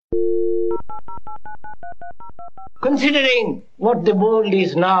Considering what the world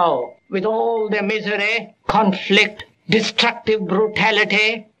is now, with all the misery, conflict, destructive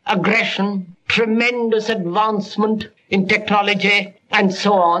brutality, aggression, tremendous advancement in technology, and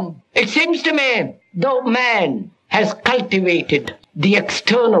so on, it seems to me, though man has cultivated the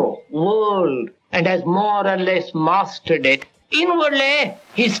external world and has more or less mastered it, inwardly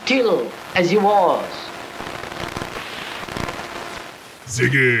he's still as he was.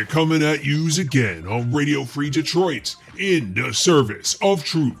 Ziggy coming at yous again on Radio Free Detroit in the service of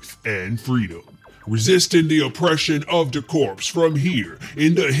truth and freedom. Resisting the oppression of the corpse from here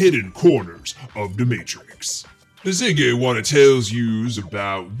in the hidden corners of the Matrix. The Ziggy wanna tells yous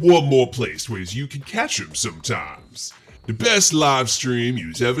about one more place where you can catch him sometimes. The best live stream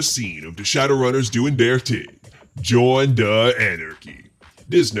you's ever seen of the Shadowrunners doing their thing. Join the Anarchy.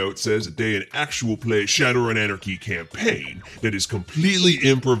 This note says that they an actual play Shadowrun Anarchy campaign that is completely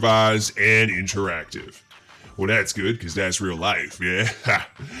improvised and interactive. Well, that's good, because that's real life, yeah?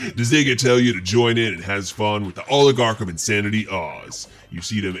 The Ziggy tell you to join in and has fun with the Oligarch of Insanity Oz. You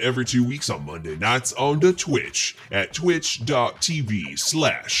see them every 2 weeks on Monday nights on the Twitch at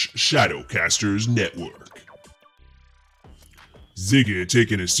twitch.tv/Shadowcasters Network. Ziggy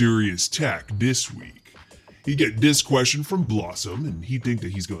taking a serious tack this week. He get this question from Blossom, and he think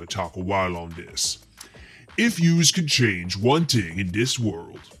that he's going to talk a while on this. If yous could change one thing in this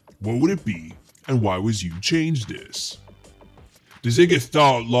world, what would it be, and why was you change this? The Ziggy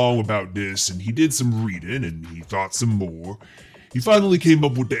thought long about this, and he did some reading, and he thought some more. He finally came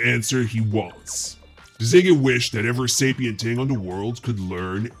up with the answer he wants. The Ziggy wished that every sapient thing on the world could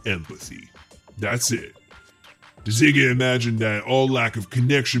learn empathy. That's it. The Ziggy imagined that all lack of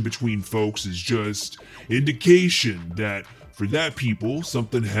connection between folks is just indication that for that people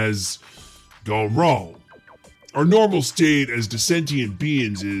something has gone wrong. Our normal state as dissentient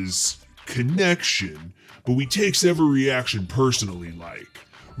beings is connection, but we takes every reaction personally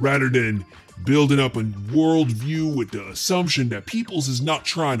rather than building up a worldview with the assumption that people's is not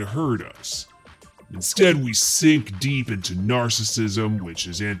trying to hurt us. Instead, we sink deep into narcissism, which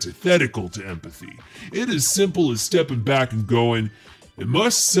is antithetical to empathy. It is simple as stepping back and going, it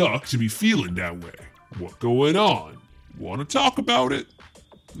must suck to be feeling that way. What going on? Want to talk about it?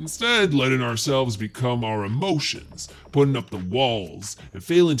 Instead, letting ourselves become our emotions, putting up the walls, and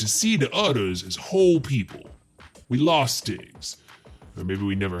failing to see the others as whole people. We lost things. Or maybe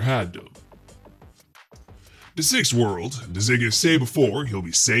we never had them. The sixth world, the Ziggy say before, he'll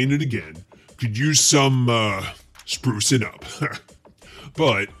be saying it again, could use some, sprucing up.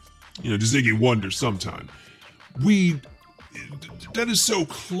 But, the Ziggy wonders sometime. That is so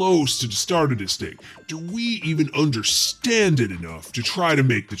close to the start of this thing. Do we even understand it enough to try to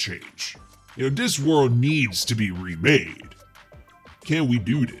make the change? This world needs to be remade. Can we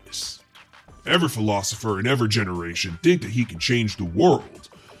do this? Every philosopher in every generation think that he can change the world.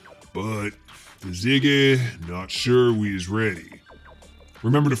 But the Ziggy, not sure we is ready.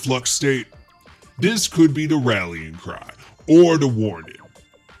 Remember the flux state? This could be the rallying cry, or the warning.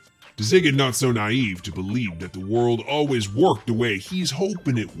 The Ziggy not so naive to believe that the world always worked the way he's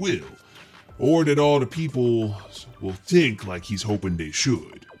hoping it will, or that all the people will think like he's hoping they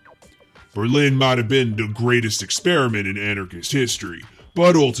should. Berlin might have been the greatest experiment in anarchist history,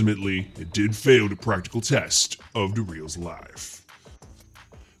 but ultimately it did fail the practical test of the real's life.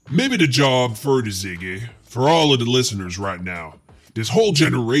 Maybe the job for the Ziggy, for all of the listeners right now, this whole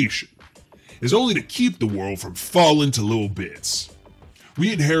generation, is only to keep the world from falling to little bits.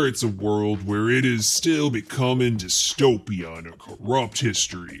 We inherit a world where it is still becoming dystopia and a corrupt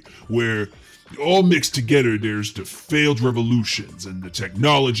history, where all mixed together there's the failed revolutions and the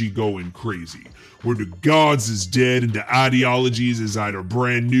technology going crazy, where the gods is dead and the ideologies is either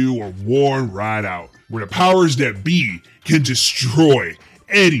brand new or worn right out, where the powers that be can destroy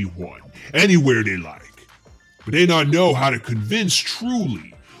anyone, anywhere they like. But they not know how to convince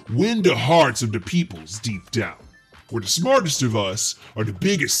truly win the hearts of the peoples deep down, where the smartest of us are the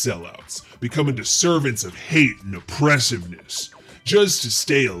biggest sellouts, becoming the servants of hate and oppressiveness, just to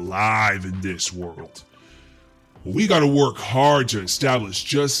stay alive in this world. Well, we gotta work hard to establish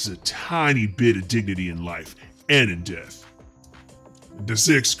just a tiny bit of dignity in life and in death. The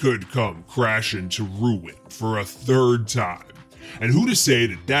six could come crashing to ruin for a third time, and who to say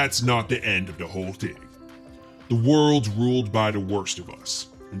that that's not the end of the whole thing? The world's ruled by the worst of us,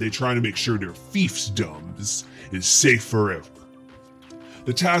 and they try to make sure their fiefdoms is safe forever.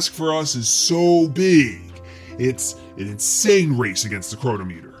 The task for us is so big, it's an insane race against the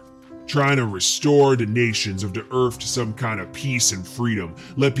chronometer, trying to restore the nations of the earth to some kind of peace and freedom,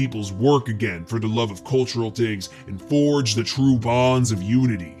 let peoples work again for the love of cultural things, and forge the true bonds of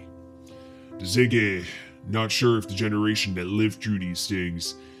unity. Ziggy, not sure if the generation that lived through these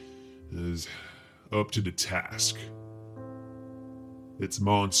things is up to the task. It's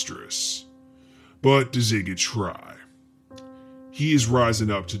monstrous, but Ziggy try. He is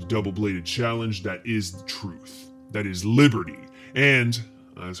rising up to the double-bladed challenge that is the truth, that is liberty, and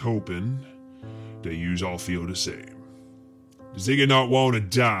I was hoping that yous all feel the same. Ziggy not want to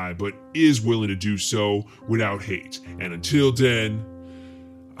die, but is willing to do so without hate. And until then,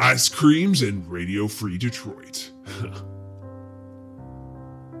 ice creams and Radio Free Detroit.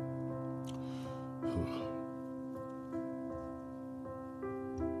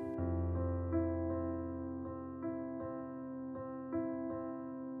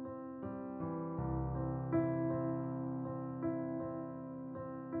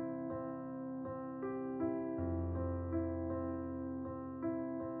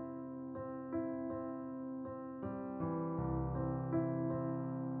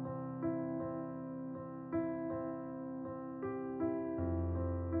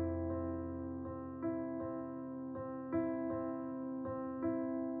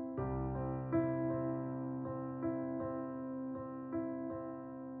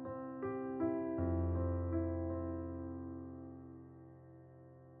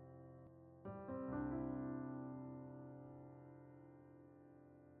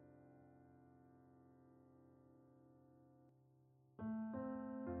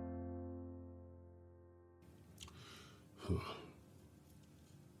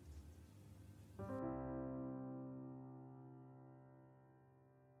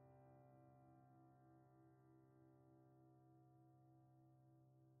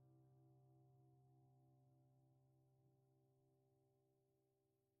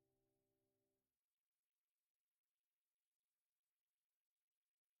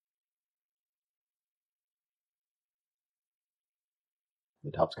 The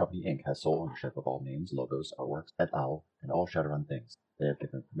Topps Company Inc. has sole ownership of all names, logos, artworks, et al., and all Shadowrun things. They have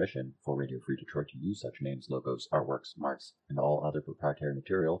given permission for Radio Free Detroit to use such names, logos, artworks, marks, and all other proprietary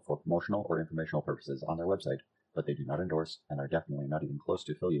material for promotional or informational purposes on their website, but they do not endorse and are definitely not even close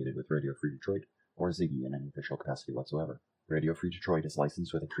to affiliated with Radio Free Detroit or Ziggy in any official capacity whatsoever. Radio Free Detroit is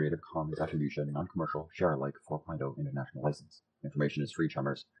licensed with a Creative Commons Attribution, Non-Commercial, Share-alike 4.0 international license. Information is free,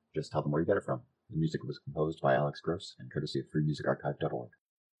 chummers. Just tell them where you get it from. The music was composed by Alex Gross and courtesy of freemusicarchive.org.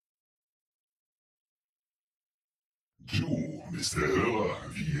 Du, Mr. Hörer,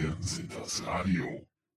 wir sind das Radio.